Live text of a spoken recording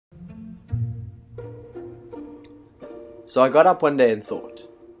So I got up one day and thought,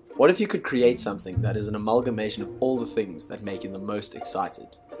 what if you could create something that is an amalgamation of all the things that make you the most excited?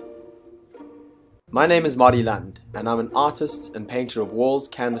 My name is Marty Lund, and I'm an artist and painter of walls,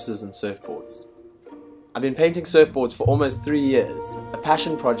 canvases and surfboards. I've been painting surfboards for almost 3 years, a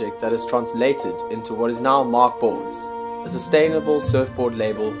passion project that has translated into what is now MAAKBoards, a sustainable surfboard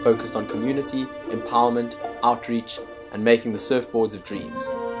label focused on community, empowerment, outreach, and making the surfboards of dreams.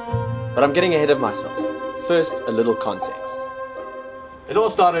 But I'm getting ahead of myself. First, a little context. It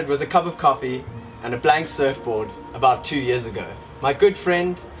all started with a cup of coffee and a blank surfboard about 2 years ago. My good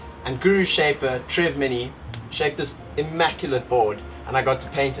friend and guru shaper, Trev Mini, shaped this immaculate board and I got to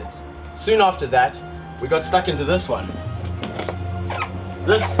paint it. Soon after that, we got stuck into this one.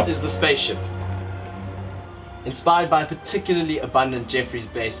 This is the spaceship, inspired by a particularly abundant Jeffreys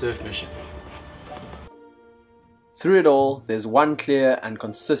Bay surf mission. Through it all, there's one clear and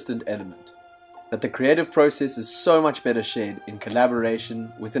consistent element. That the creative process is so much better shared in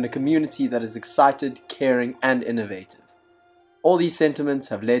collaboration within a community that is excited, caring and innovative. All these sentiments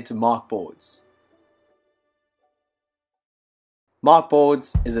have led to MAAKBoards.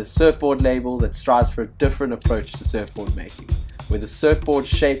 MAAKBoards is a surfboard label that strives for a different approach to surfboard making, where the surfboard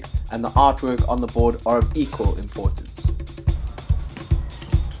shape and the artwork on the board are of equal importance.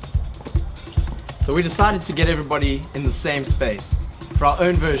 So we decided to get everybody in the same space for our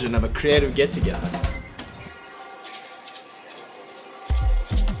own version of a creative get-together.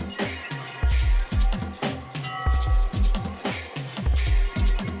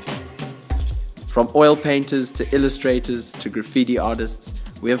 From oil painters to illustrators to graffiti artists,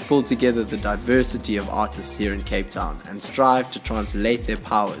 we have pulled together the diversity of artists here in Cape Town and strive to translate their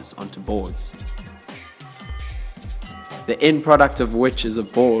powers onto boards. The end product of which is a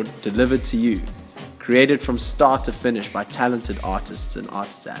board delivered to you, created from start to finish by talented artists and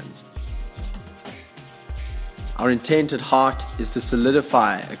artisans. Our intent at heart is to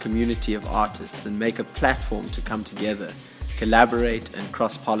solidify a community of artists and make a platform to come together, collaborate and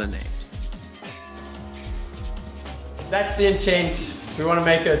cross-pollinate. That's the intent. We want to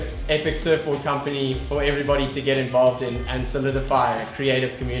make an epic surfboard company for everybody to get involved in and solidify a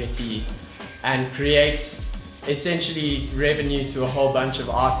creative community and create essentially revenue to a whole bunch of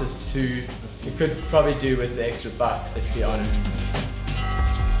artists who you could probably do with the extra buck, let's be honest.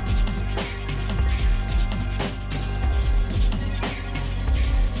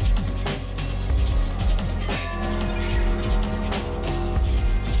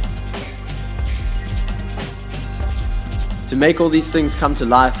 To make all these things come to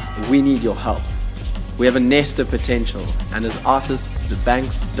life, we need your help. We have a nest of potential, and as artists, the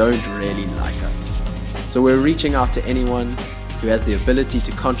banks don't really like us. So we're reaching out to anyone who has the ability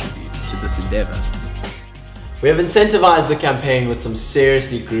to contribute to this endeavor. We have incentivized the campaign with some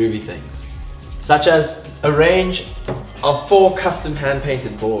seriously groovy things, such as a range of 4 custom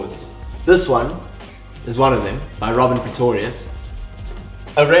hand-painted boards. This one is one of them, by Robin Pretorius.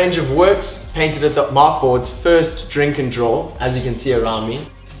 A range of works painted at the MAAKBoards first drink and draw, as you can see around me,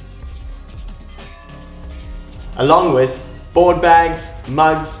 along with board bags,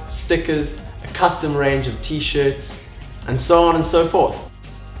 mugs, stickers, a custom range of t-shirts, and so on and so forth.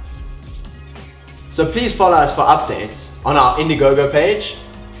 So please follow us for updates on our Indiegogo page,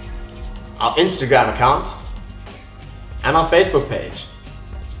 our Instagram account, and our Facebook page.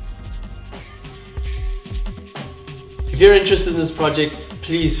 If you're interested in this project,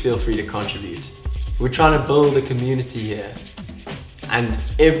 please feel free to contribute. We're trying to build a community here, and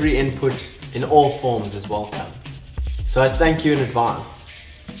every input in all forms is welcome. So I thank you in advance.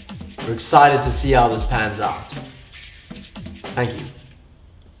 We're excited to see how this pans out. Thank you.